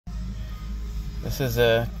This is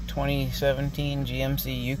a 2017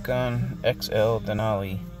 GMC Yukon XL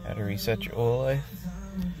Denali. How to reset your oil life.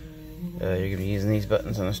 You're going to be using these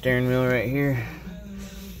buttons on the steering wheel right here.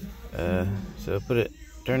 So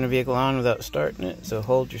turn the vehicle on without starting it. So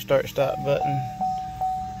hold your start stop button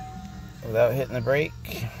without hitting the brake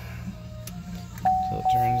until it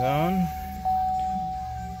turns on.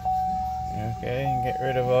 Okay, and get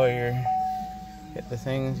rid of all your, hit the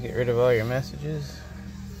things, get rid of all your messages.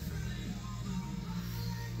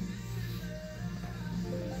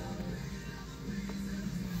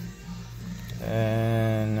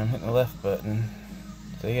 And I'm hitting the left button.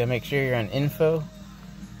 So you gotta make sure you're on info.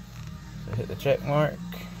 So hit the check mark,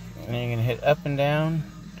 and then you're gonna hit up and down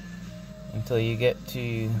until you get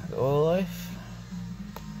to the oil life.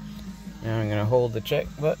 Now I'm gonna hold the check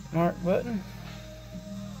mark button.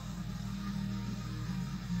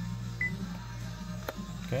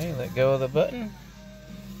 Okay, let go of the button.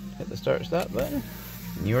 Hit the start stop button,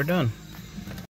 and you're done.